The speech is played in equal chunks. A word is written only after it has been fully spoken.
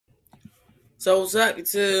So what's up,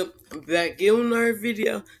 YouTube? I'm back in another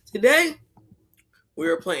video. Today, we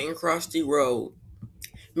are playing Crossy Road.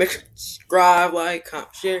 Make sure to subscribe, like,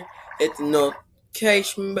 comment, share, hit the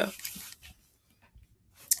notification bell.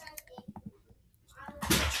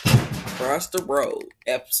 Cross the Road,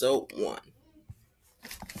 Episode 1.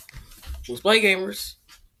 Let's play, gamers.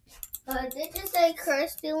 Did you say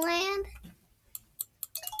Crossy Land?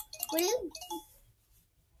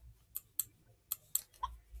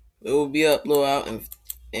 It will be uploaded out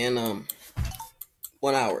in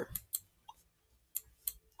 1 hour.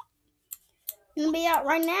 It'll be out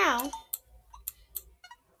right now.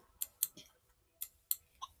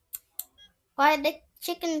 Why the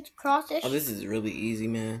chicken cross it? Oh, this is really easy,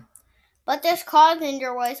 man. But there's cars in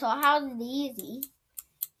your way, so how is it easy?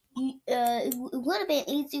 It would have been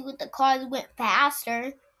easy with the cars went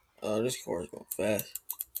faster. Oh, this car is going fast.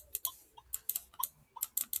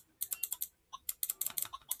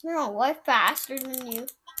 No, way faster than you.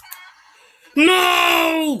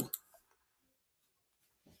 No!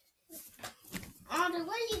 Andre,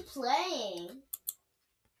 what are you playing?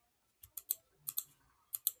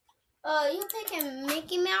 You picking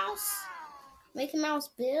Mickey Mouse? Mickey Mouse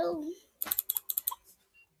Bill?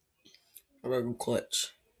 I'm gonna go clutch.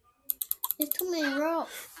 There's too many rows.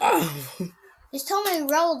 Oh. There's too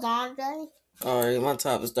many rows, Andre. Alright, my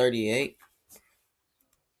top is 38.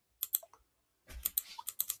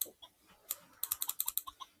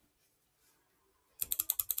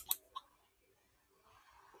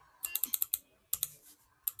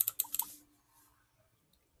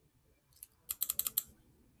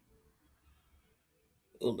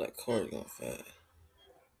 Oh, that car is going fast.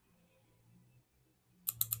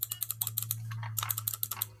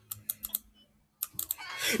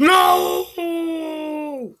 No!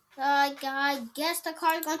 I guess the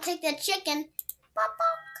car's gonna take the chicken. Bop,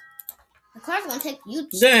 bop. The car's gonna take you.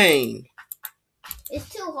 Dang! It's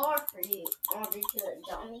too hard for you, Andre,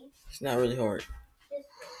 dummy. It's not really hard.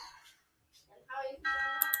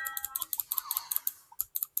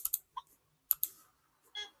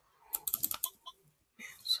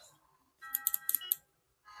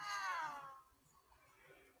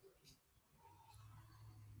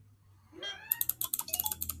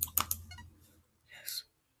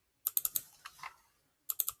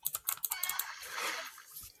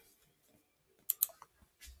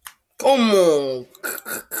 Come on,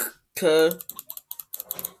 cuz.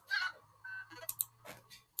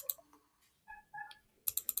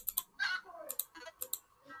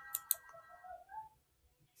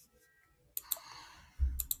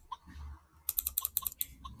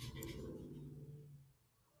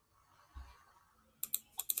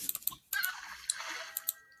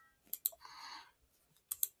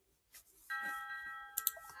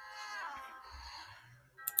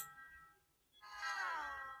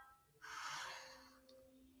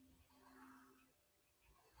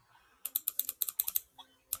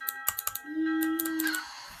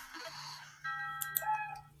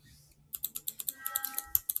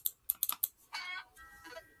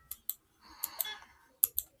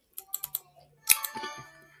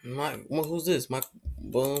 Who's this? My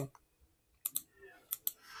boom.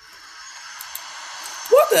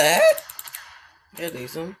 What the heck? Yeah,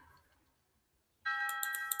 decent.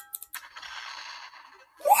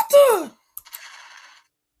 What the?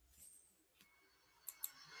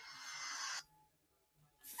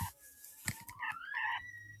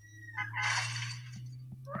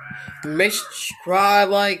 Make sure to subscribe,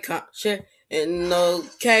 like, comment, share, and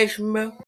notification bell.